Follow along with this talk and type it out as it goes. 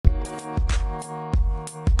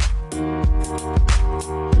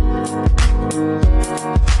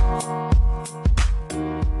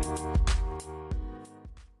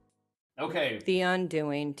The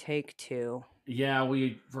Undoing, take 2. Yeah,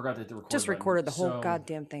 we forgot to record. Just button. recorded the whole So-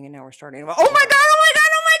 goddamn thing, and now we're starting. Oh my god! Oh my god!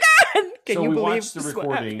 Oh my god! Can so you we believe watched the this what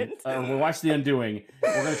recording. happened? We watched The Undoing.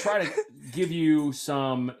 We're going to try to give you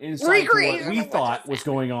some insight to what Recreation we of what thought just was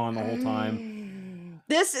going on the whole time.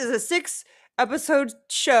 This is a 6-episode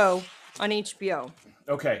show on HBO.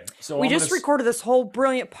 Okay, so We just recorded this whole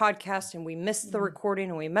brilliant podcast, and we missed the recording,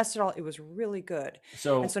 and we messed it all. It was really good.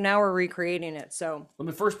 So, And so now we're recreating it. So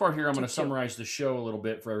the first part here, I'm going to Take 2. summarize the show a little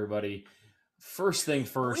bit for everybody. First thing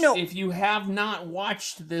first, No. if you have not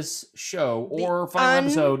watched this show or final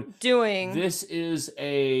episode, doing this is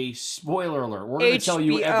a spoiler alert. We're going to tell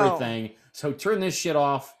you HBO. everything. So turn this shit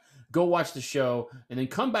off, go watch the show, and then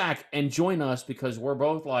come back and join us because we're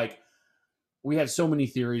both like, we had so many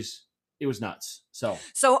theories. It was nuts.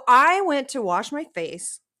 So I went to wash my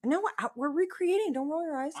face. No, we're recreating. Don't roll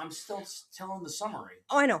your eyes. I'm still telling the summary.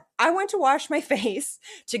 Oh, I know. I went to wash my face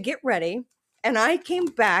to get ready, and I came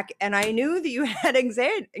back, and I knew that you had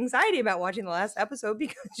anxiety about watching the last episode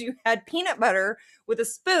because you had peanut butter with a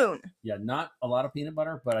spoon. Yeah, not a lot of peanut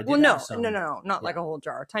butter, but I did Well, no, have some. no, not like a whole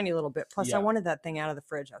jar, a tiny little bit. Plus, Yeah. I wanted that thing out of the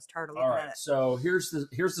fridge. I was tired of looking All at right, it. so here's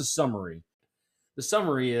the summary. The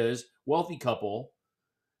summary is wealthy couple,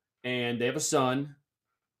 and they have a son.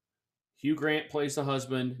 Hugh Grant plays the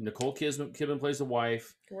husband. Nicole Kidman plays the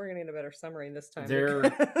wife. We're gonna get a better summary this time They're-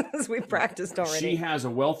 because we practiced already. She has a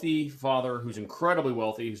wealthy father who's incredibly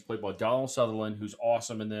wealthy, who's played by Donald Sutherland, who's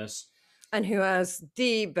awesome in this. And who has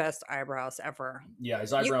the best eyebrows ever. Yeah,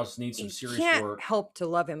 his eyebrows need some You serious can't work. help to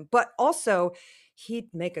love him, but also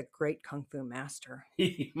he'd make a great kung fu master.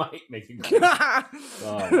 He might make a great.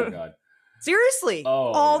 Oh my god! Seriously, Oh,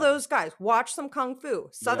 all yeah. those guys watch some kung fu. They all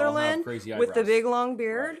have Sutherland crazy with the eyebrows. big long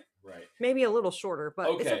beard, Right. maybe a little shorter, but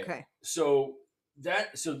it's okay. So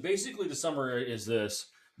basically the summary is this: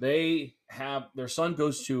 they have their son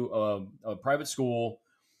goes to a private school.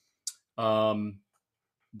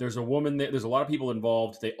 There's a woman there. There's a lot of people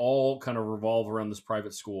involved. They all kind of revolve around this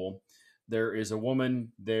private school. There is a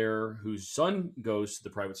woman there whose son goes to the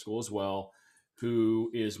private school as well, who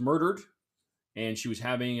is murdered, and she was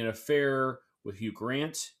having an affair with Hugh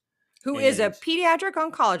Grant. Who is a And- pediatric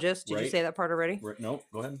oncologist? Did you Right. say that part already? No,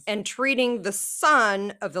 go ahead. And treating the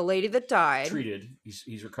son of the lady that died. Treated.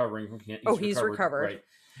 He's recovering from cancer. He's recovered. Right.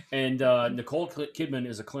 And Nicole Kidman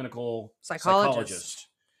is a clinical Psychologist.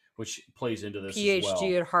 which plays into this PhD as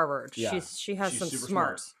well. at Harvard. Yeah, She has she's some super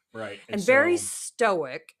smarts. Right. And very so-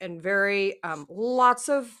 stoic and very lots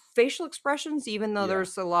of facial expressions, even though Yeah.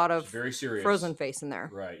 there's a lot she's of very serious. frozen face in there.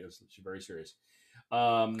 Right. She's very serious.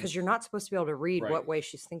 Because you're not supposed to be able to read Right. what way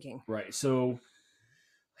she's thinking. Right. So,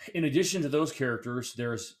 in addition to those characters,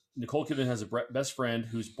 there's Nicole Kidman has a best friend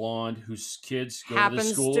who's blonde, whose kids go to Happens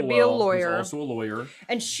this school to as be a well, who's lawyer. also a lawyer.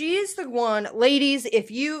 And she's the one, ladies,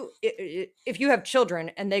 if you have children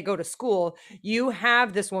and they go to school, you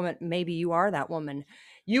have this woman, maybe you are that woman.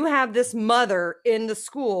 You have this mother in the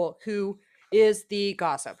school who is the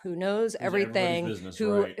gossip, who knows everybody's everything, business,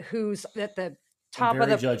 who right. who's at the And top of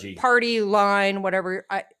very the judgy. party line, whatever.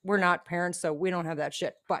 We're not parents, so we don't have that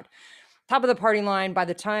shit. But top of the party line, by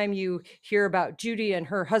the time you hear about Judy and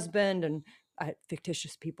her husband and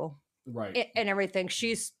fictitious people Right. and everything,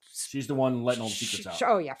 she's the one letting all the secrets out.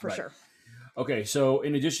 oh yeah, for Right. sure. Okay, so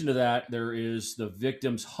in addition to that, there is the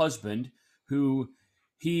victim's husband, who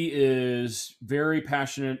he is very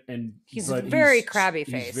passionate He's very he's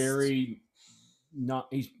crabby-faced. very not.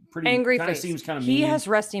 He's pretty Angry Kind of face. seems kind of He mean. has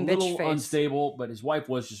resting bitch little face. unstable, but his wife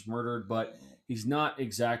was just murdered. But he's not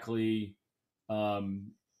exactly.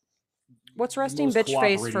 What's resting most bitch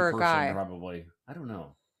face cooperating for a person, guy? Probably. I don't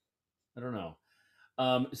know.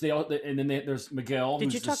 So they all, and then there's Miguel. Did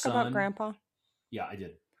who's you the talk about son. Grandpa? Yeah, I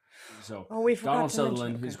did. So Oh, we forgot Donald to mention.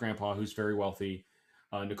 Sutherland, his Okay. grandpa, who's very wealthy.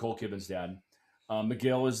 Nicole Kidman's dad.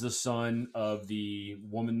 Miguel is the son of the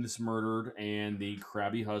woman that's murdered and the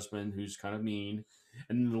crabby husband who's kind of mean.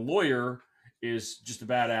 And then the lawyer is just a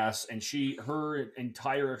badass, and her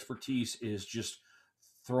entire expertise is just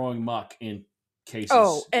throwing muck in cases.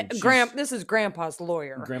 Oh, And this is Grandpa's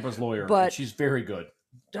lawyer. Grandpa's lawyer, but- and she's very good.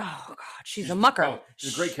 Oh God, she's a mucker. Oh,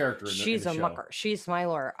 she's a great character. She's in a the show. mucker. She's my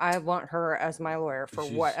lawyer. I want her as my lawyer for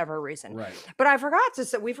She's- whatever reason. Right. But I forgot to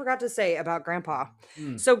say, we forgot to say about Grandpa.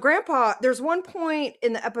 Mm. So Grandpa, there's one point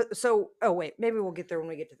in the episode. So, oh wait, maybe we'll get there when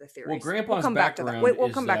we get to the theories. Well, Grandpa's come back to background. that. Wait, we'll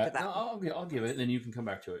is come back to that. No, I'll give it, and then you can come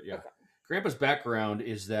back to it. Yeah. Okay. Grandpa's background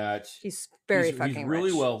is that He's very he's fucking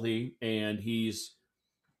really rich. wealthy, and he's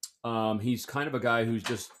kind of a guy who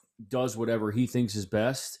just does whatever he thinks is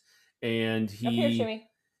best, and Up here, Shimmy.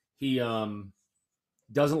 he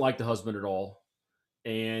doesn't like the husband at all,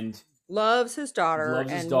 and loves his daughter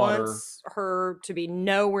Loves his and daughter. wants her to be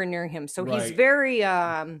nowhere near him. So he's Right. very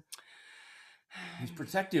He's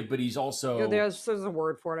protective, but he's you know, also there's a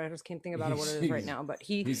word for it. I just can't think about what it is right he's now. But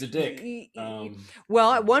he's a dick.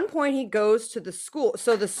 well, at one point he goes to the school.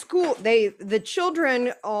 So the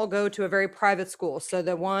children all go to a very private school. So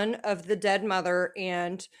the one of the dead mother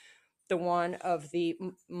and the one of the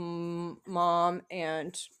mom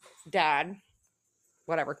and dad,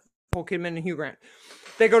 whatever, Nicole Kidman and Hugh Grant.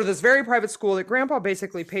 They go to this very private school that Grandpa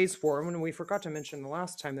basically pays for. And when we forgot to mention the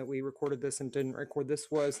last time that we recorded this and didn't record this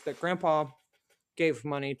was that Grandpa gave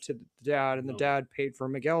money to the dad, and the No. dad paid for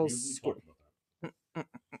we Miguel's school. talked about that.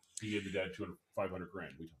 He gave the dad 500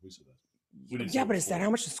 grand. We said that. We didn't Yeah, say but is that before.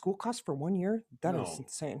 how much the school costs for 1 year? That is No.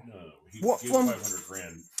 insane. No, he What, gave from- 500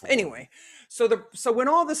 grand. Anyway, so when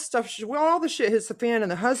all this stuff, when all the shit hits the fan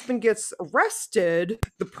and the husband gets arrested,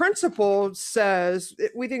 the principal says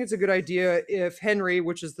we think it's a good idea if Henry,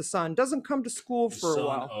 which is the son, doesn't come to school The for a son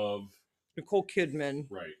while. of Nicole Kidman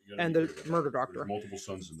right you gotta and be the clear about murder that. doctor. There's multiple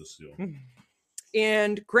sons in this deal.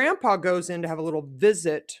 And Grandpa goes in to have a little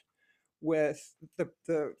visit with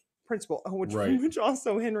the principal, Right. which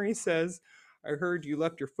also Henry says, I heard you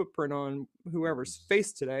left your footprint on whoever's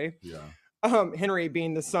face today. Yeah. Henry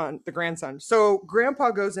being the grandson. So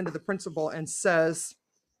Grandpa goes into the principal and says,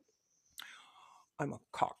 I'm a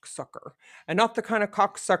cocksucker. And not the kind of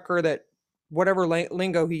cocksucker that whatever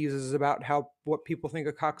lingo he uses is about what people think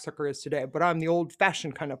a cocksucker is today, but I'm the old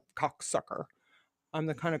fashioned kind of cocksucker. I'm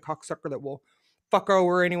the kind of cocksucker that will fuck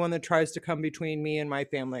over anyone that tries to come between me and my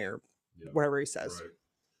family or whatever he says. Right.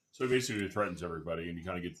 So he basically threatens everybody, and you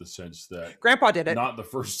kind of get the sense that Grandpa did it. not the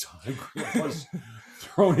first time Grandpa's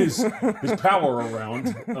thrown his power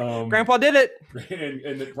around. Grandpa did it.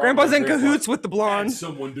 And that Grandpa's in Grandpa cahoots with the had blonde.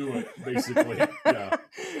 someone do it, basically. Yeah.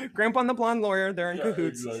 Grandpa and the blonde lawyer, they're in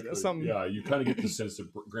cahoots. Exactly. Yeah, you kind of get the sense that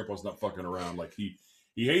Grandpa's not fucking around. Like he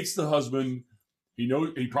hates the husband.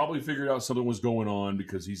 He probably figured out something was going on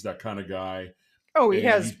because he's that kind of guy. Oh, he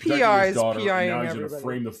has he's protecting his PIs, daughter, and PIing now he's going to everybody.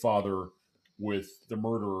 frame the father with the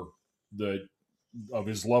murder of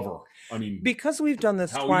his lover. I mean, Because we've done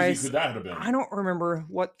this how twice, easy could that have been? I don't remember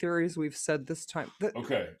what theories we've said this time.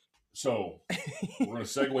 Okay, so we're going to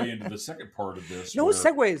segue into the second part of this. No where-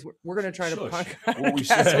 segues. We're going to try to Shush. podcast What we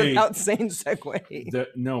say- without saying segue.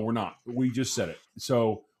 No, we're not. We just said it.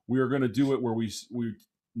 So we are going to do it where we're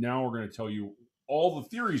going to tell you all the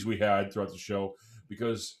theories we had throughout the show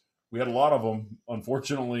because we had a lot of them.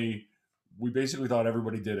 Unfortunately, we basically thought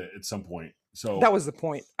everybody did it at some point. So That was the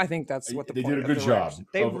point. I think that's what the they point did a of good the job writers-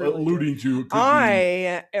 They of really did. alluding to. It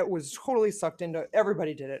could It was totally sucked into.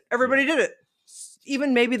 Everybody did it. Everybody did it.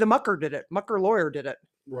 Even maybe the mucker did it. Mucker lawyer did it.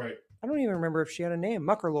 be, right. I don't even remember if she had a name.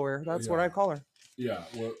 Mucker lawyer. That's what Yeah. I call her. Yeah.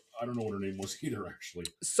 Well, I don't know what her name was either. Actually.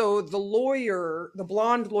 So the lawyer, the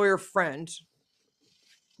blonde lawyer friend,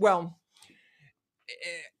 well,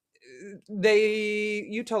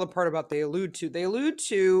 you tell the part about they allude to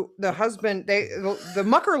the husband. The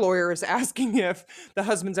mucker lawyer is asking if the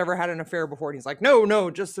husband's ever had an affair before, and he's like,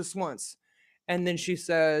 no, just this once. And then she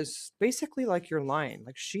says, basically, like, you're lying.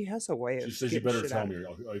 Like, she has a way of. She says you getting better shit tell out." me,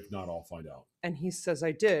 if not, I'll find out. And he says,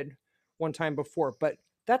 I did one time before, but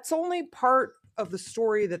that's only part of the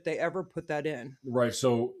story that they ever put that in. Right.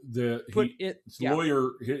 So his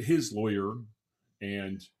lawyer,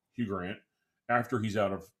 and Hugh Grant, after he's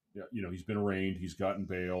out of, he's been arraigned, he's gotten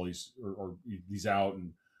bail, he's out,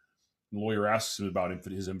 and the lawyer asks him about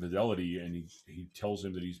his infidelity, and he tells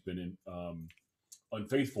him that he's been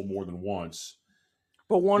unfaithful more than once.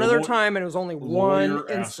 But one The other law- time, and it was only The one lawyer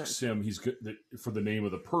instance. asks him for the name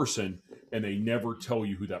of the person, and they never tell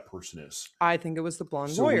you who that person is. I think it was the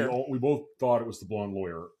blonde So lawyer. we both thought it was the blonde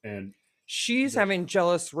lawyer, and She's having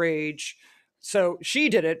jealous rage. So she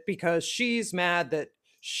did it because she's mad that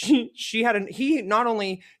he not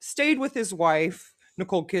only stayed with his wife,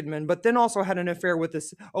 Nicole Kidman, but then also had an affair with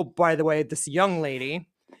this, oh, by the way, this young lady.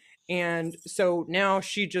 And so now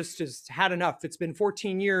she just has had enough. It's been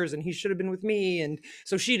 14 years and he should have been with me. And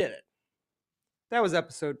so she did it. That was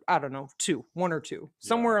episode, I don't know, 1 or 2.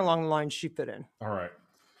 Somewhere along the line, she fit in. all right.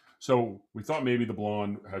 So we thought maybe the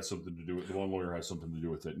blonde had something to do with the blonde lawyer has something to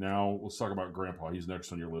do with it. Now let's talk about Grandpa. He's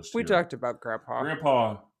next on your list. We here. talked about Grandpa.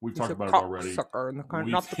 Grandpa. We've He's talked a about it already. cocksucker, and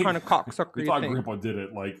We not the think- kind of cocksucker We you thought think. Grandpa did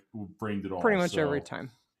it, like framed it all. Pretty much So, every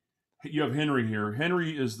time. You have Henry here.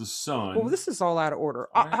 Henry is the son. Well, this is all out of order.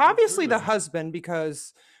 All right, Obviously, the good. husband,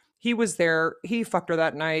 because he was there, he fucked her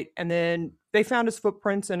that night, and then they found his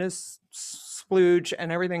footprints and his splooge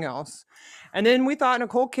and everything else. And then we thought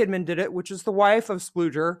Nicole Kidman did it, which is the wife of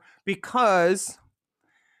Splooger, because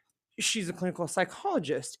she's a clinical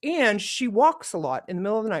psychologist, and she walks a lot in the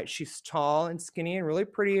middle of the night. She's tall and skinny and really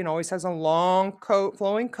pretty and always has a long coat,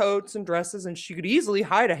 flowing coats and dresses, and she could easily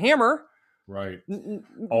hide a hammer. Right. N-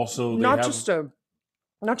 Also, they not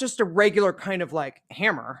have just a regular kind of like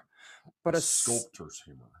hammer, but a a sculptor's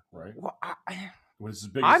hammer, right? well, When it's as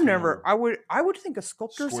big as I've the never. hammer, I would think a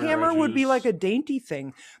sculptor's square hammer would be like a edges. dainty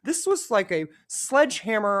thing. This was like a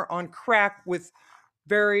sledgehammer on crack with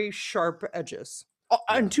very sharp edges, Yeah.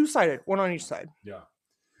 and two-sided, one on each side. Yeah.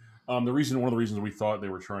 One of the reasons we thought they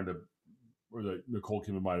were trying to, or that Nicole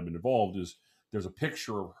Kidman might have been involved, is there's a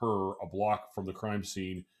picture of her a block from the crime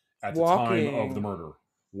scene at the time of the Walking, murder,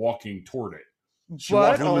 walking toward it. She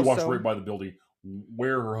but literally walks right also by the building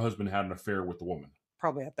where her husband had an affair with the woman.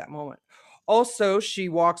 probably at that moment. Also, she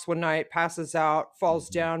walks one night, passes out, falls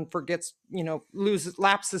Mhm. down, forgets,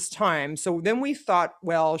 lapses time. So then we thought,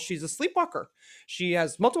 well, she's a sleepwalker. She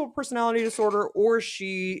has multiple personality disorder, or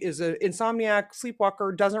she is an insomniac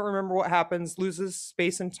sleepwalker, doesn't remember what happens, loses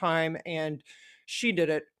space and time, and she did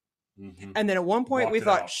it. Mhm. And then at one point we Blocked it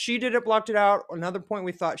thought out. she did it, blocked it out. Another point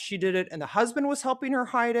we thought she did it, and the husband was helping her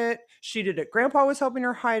hide it. She did it. Grandpa was helping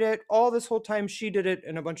her hide it. All this whole time she did it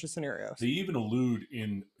in a bunch of scenarios. They even allude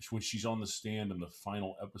when she's on the stand in the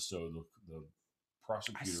final episode, the I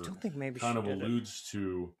prosecutor still think maybe she kind of did it. alludes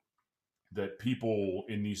to that people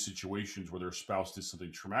in these situations where their spouse did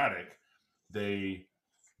something traumatic, they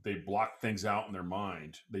block things out in their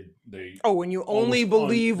mind. They Oh, when you only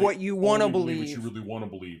believe what you want to only believe what you believe. really want to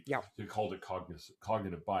believe. Yeah. They called it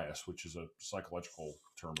cognitive bias, which is a psychological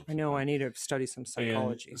term. I know. I need to study some And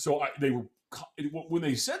psychology. so they were when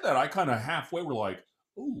they said that, I kind of halfway were like,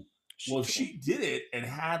 "Ooh, well, if she did it and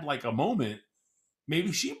had like a moment,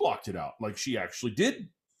 maybe she blocked it out. Like she actually did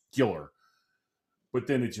kill her." But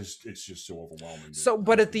then it's just so overwhelming. So,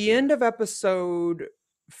 but at the end of episode,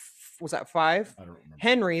 was that 5? I don't remember.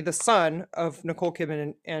 Henry, the son of Nicole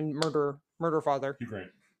Kidman and murder father, Hugh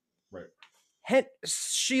Grant, right?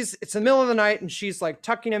 It's in the middle of the night and she's like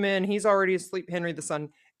tucking him in. He's already asleep, Henry the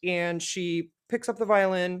son, and she picks up the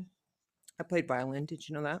violin. I played violin. Did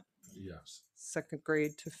you know that? Yes. 2nd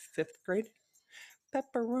grade to 5th grade.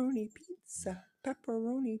 Pepperoni pizza,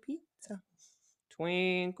 pepperoni pizza.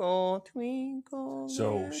 Twinkle, twinkle.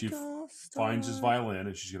 So she little finds his star. violin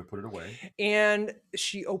and she's going to put it away. And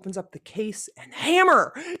she opens up the case and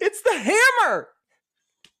hammer. It's the hammer.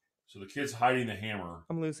 So the kid's hiding the hammer.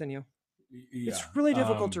 I'm losing you. Yeah. It's really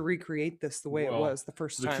difficult to recreate this the way it was the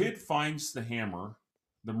first so the time. kid finds the hammer,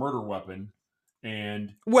 the murder weapon,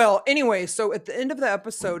 and Well, anyway, so at the end of the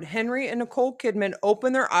episode, Henry and Nicole Kidman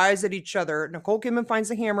open their eyes at each other. Nicole Kidman finds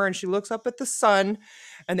the hammer and she looks up at the sun,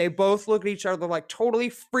 and they both look at each other like totally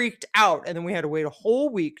freaked out. And then we had to wait a whole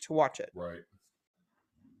week to watch it. right.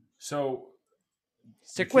 So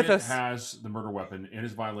Stick the with kid us. has the murder weapon in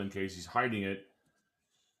his violin case. He's hiding it.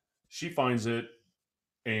 She finds it,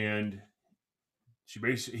 and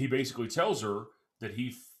he basically tells her that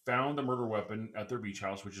he found the murder weapon at their beach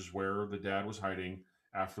house, which is where the dad was hiding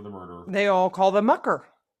after the murder. They all call the mucker.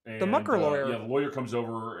 And, The mucker lawyer. Yeah, the lawyer comes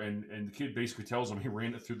over, and the kid basically tells him he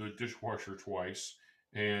ran it through the dishwasher twice,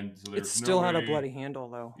 and so It still had a bloody handle,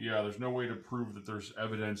 though. Yeah, there's no way to prove that there's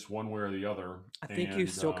evidence one way or the other. I think you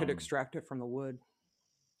still could extract it from the wood.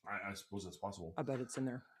 I suppose that's possible. I bet it's in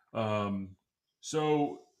there.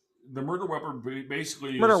 So the murder weapon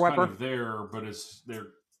basically Murder is weapon. kind of there, but they're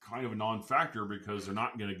kind of a non-factor because they're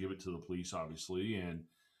not going to give it to the police, obviously,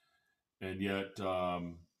 and yet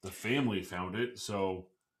the family found it, so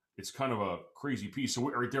it's kind of a crazy piece. So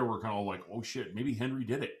right there, we're kind of like, oh shit, maybe Henry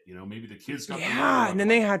did it. Maybe the kids got. Yeah, and then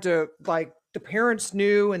they had to the parents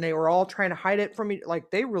knew, and they were all trying to hide it from me.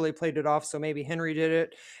 Like they really played it off. So maybe Henry did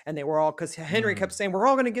it, and they were all because Henry kept saying, "We're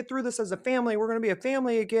all going to get through this as a family. We're going to be a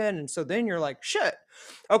family again." And so then you're like, "Shit."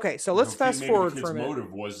 Okay, so let's fast forward for a minute. His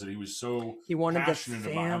motive was that he was so he wanted passionate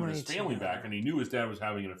about having his family together. back, and he knew his dad was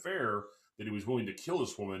having an affair, that he was willing to kill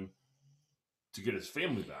this woman to get his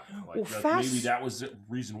family back. Maybe that was the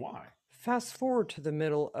reason why. Fast forward to the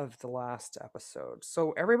middle of the last episode.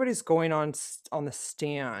 So everybody's going on the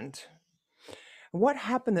stand. What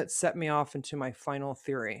happened that set me off into my final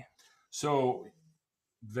theory? So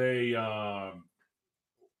they,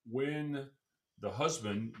 when the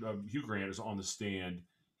husband, Hugh Grant, is on the stand,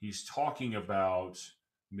 he's talking about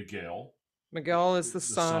Miguel. Miguel is the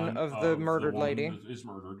son of the murdered lady that is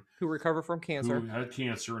murdered, who recovered from cancer. Who had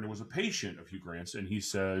cancer, and it was a patient of Hugh Grant's. And he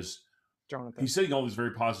says, Jonathan. He's saying all these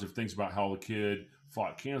very positive things about how the kid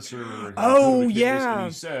fought cancer. And oh, yeah. And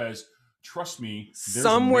he says, trust me, there's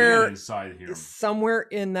Somewhere- a man inside here. Somewhere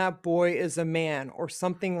in that boy is a man or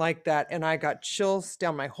something like that. And I got chills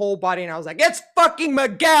down my whole body. And I was like, it's fucking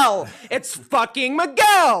Miguel. It's fucking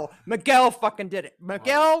Miguel. Miguel fucking did it.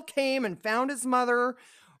 Miguel came and found his mother,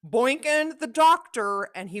 boinking the doctor,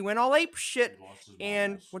 and he went all ape shit. He lost his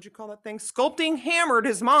And balls. what'd you call that thing? Sculpting hammered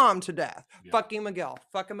his mom to death. Yeah. Fucking Miguel.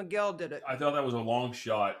 Fucking Miguel did it. I thought that was a long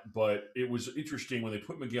shot, but it was interesting when they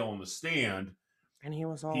put Miguel on the stand. And he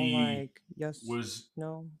was all He like, yes, Was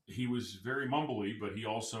no. he was very mumbly, but he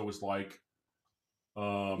also was like,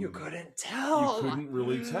 You couldn't tell. You couldn't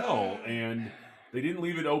really tell, and they didn't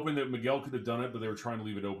leave it open that Miguel could have done it, but they were trying to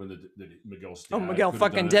leave it open that Miguel's dad. Oh, Miguel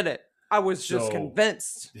fucking did it. I was just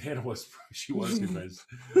convinced. Hannah she was convinced.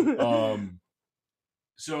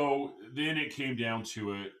 So then it came down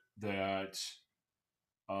to it that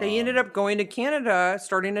they ended up going to Canada,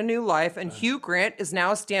 starting a new life, and Hugh Grant is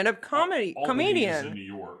now a stand-up comedian. In New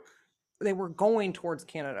York. They were going towards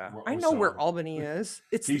Canada. I know where Albany is.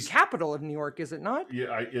 It's the capital of New York, is it not?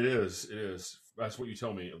 Yeah, it is. It is. That's what you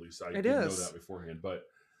tell me, at least. I didn't know that beforehand. But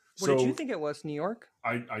what did you think it was? New York?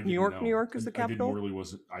 I didn't New York. know. New York is the capital.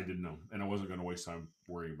 I didn't know, and I wasn't going to waste time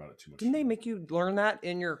worrying about it too much. Didn't they make you learn that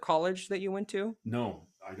in your college that you went to? No,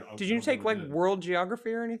 Did you take like world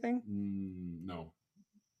geography or anything? No.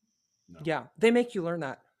 Yeah, they make you learn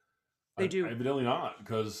that. They do. Evidently not,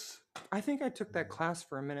 because I think I took that class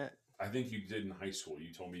for a minute. I think you did in high school.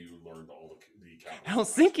 You told me you learned all the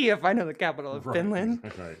capitals. Helsinki, if I know the capital of Finland.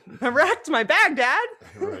 Right. I racked my bag, Dad.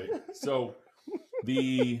 Right. So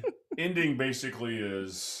the ending basically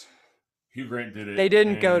is Hugh Grant did it. They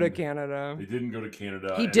didn't go to Canada. They didn't go to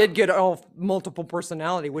Canada. He did get multiple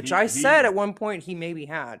personality, which I said at one point he maybe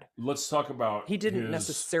had. Let's talk about. He didn't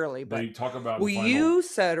necessarily, but they talk about. Well, you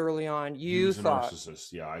said early on you thought a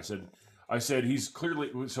narcissist. Yeah, I said he's clearly.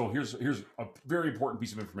 So here's a very important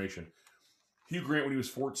piece of information. Hugh Grant, when he was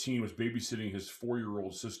 14, was babysitting his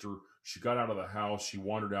 4-year-old sister. She got out of the house. She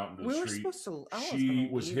wandered out into the street. She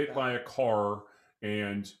was hit by a car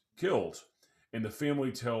and killed. And the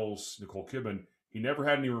family tells Nicole Kidman he never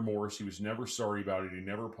had any remorse. He was never sorry about it. He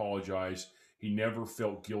never apologized. He never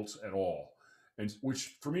felt guilt at all. And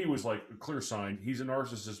which for me was like a clear sign. He's a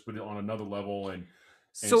narcissist, but on another level. And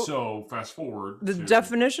so fast forward. The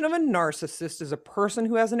definition of a narcissist is a person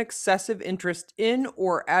who has an excessive interest in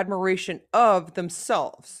or admiration of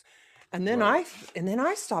themselves. And then I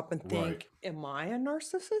stop and think, am I a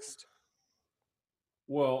narcissist?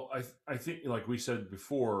 Well, I think, like we said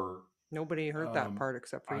before, nobody heard that part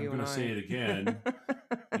except for you and I. I'm going to say it again.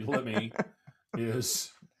 You let me.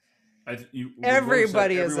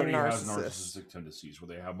 Everybody is a narcissist. Has narcissistic tendencies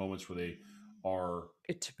where they have moments where they are.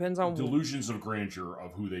 It depends on delusions of grandeur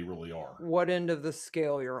of who they really are. What end of the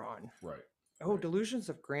scale you're on. Right. Oh, delusions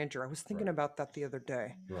of grandeur. I was thinking about that the other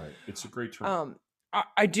day. Right. It's a great term.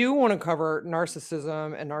 I do want to cover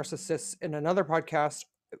narcissism and narcissists in another podcast,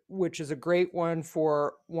 which is a great one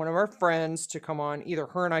for one of our friends to come on. Either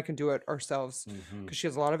her and I can do it ourselves because she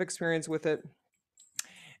has a lot of experience with it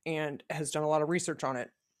and has done a lot of research on it.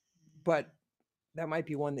 But that might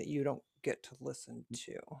be one that you don't get to listen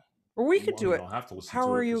to. Or we could do it. Don't have to listen How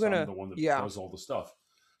to are it you going to? The one that does all the stuff.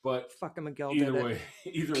 But fucking Miguel either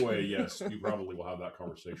way, yes, you probably will have that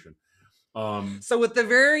conversation. So at the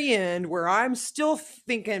very end, where I'm still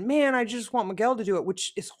thinking, man, I just want Miguel to do it,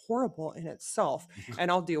 which is horrible in itself, and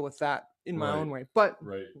I'll deal with that in my own way. But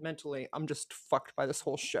mentally, I'm just fucked by this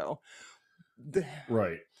whole show.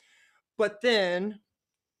 Right. But then,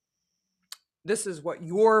 this is what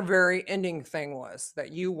your very ending thing was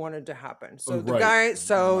that you wanted to happen. So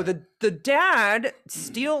the dad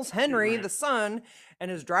steals Henry, the son, and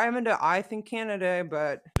is driving to Canada,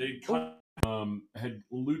 but they had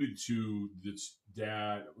alluded to this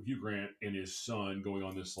dad, Hugh Grant, and his son going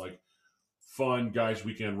on this like fun guys'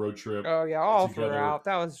 weekend road trip. Oh yeah, all throughout.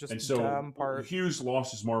 That was just a dumb part. Hugh's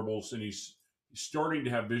lost his marbles, and he's starting to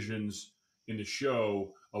have visions in the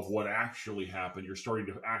show of what actually happened. You're starting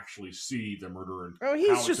to actually see the murder and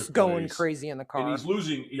he's just going crazy in the car. And he's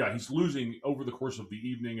losing over the course of the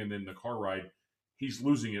evening and then the car ride. He's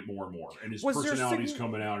losing it more and more, and his personality's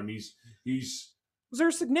coming out, and he's. Was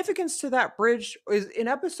there significance to that bridge? In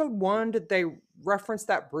episode 1, did they reference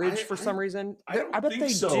that bridge for some reason? I bet they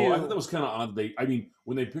so. Do. I thought that was kind of odd.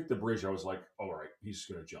 When they picked the bridge, I was like, all right, he's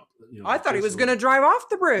going to jump. I thought he was going to drive off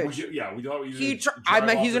the bridge. We thought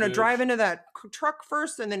he's going to drive into that truck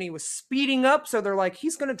first, and then he was speeding up. So they're like,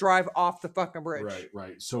 he's going to drive off the fucking bridge.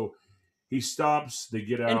 Right. So he stops. They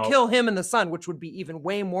get out and kill him and the son, which would be even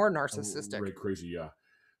way more narcissistic. Right, crazy, yeah.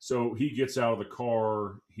 So he gets out of the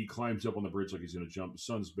car. He climbs up on the bridge like he's going to jump. The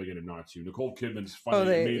son's begging him not to. Nicole Kidman's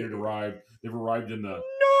finally made it arrive. They've arrived in the.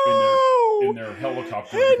 No! in their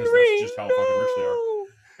helicopter because that's just how fucking rich they are.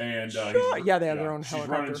 And yeah, they have their own she's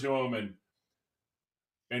helicopter. running to him,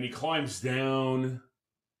 and he climbs down,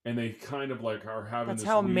 and they kind of like are having. That's this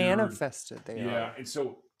how weird, manifested they are. Yeah, and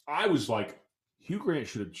so I was like, Hugh Grant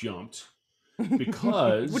should have jumped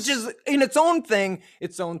because, which is in its own thing.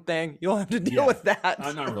 You'll have to deal with that.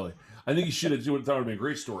 Not really. I think he should have. Thought it would have been a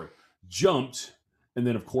great story. Jumped, and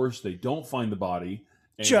then of course they don't find the body.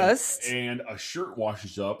 And a shirt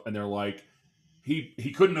washes up, and they're like,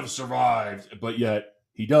 he couldn't have survived, but yet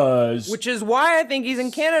he does. Which is why I think he's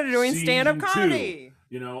in Canada doing stand-up comedy.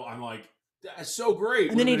 You know, I'm like, that's so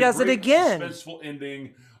great. And then he does it again. Suspenseful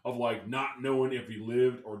ending of like not knowing if he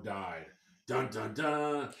lived or died. Dun dun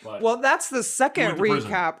dun. But well, that's the second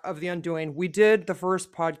recap of The Undoing. We did the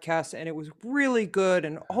first podcast, and it was really good,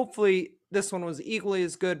 and hopefully this one was equally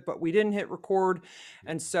as good, but we didn't hit record,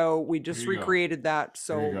 and so we just recreated that.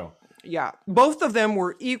 So yeah, both of them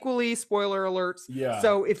were equally spoiler alerts. Yeah.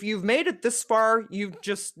 So if you've made it this far, you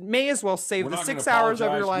just may as well save the 6 hours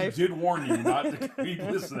of your life. We did warn you not to keep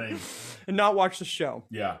listening and not watch the show.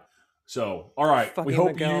 Yeah. So all right, we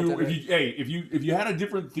hope if you had a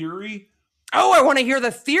different theory. Oh, I want to hear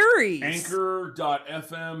the theories.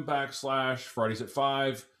 Anchor.fm/Fridays at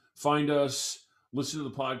 5. Find us. Listen to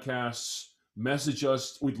the podcasts, message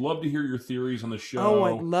us. We'd love to hear your theories on the show. Oh,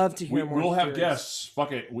 I'd love to hear more. We'll have guests.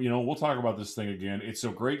 Fuck it. We'll talk about this thing again. It's a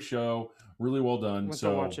great show. Really well done.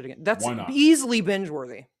 So watch it again. That's easily binge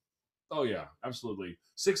worthy. Oh yeah, absolutely.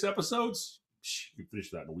 6 episodes. You can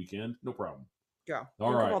finish that in a weekend. No problem. Yeah.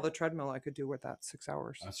 All right. Think of all the treadmill I could do with that 6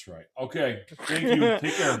 hours. That's right. Okay. Thank you.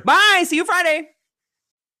 Take care. Bye. See you Friday.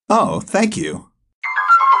 Oh, thank you.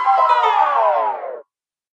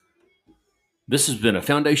 This has been a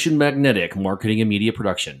Foundation Magnetic Marketing and Media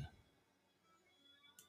Production.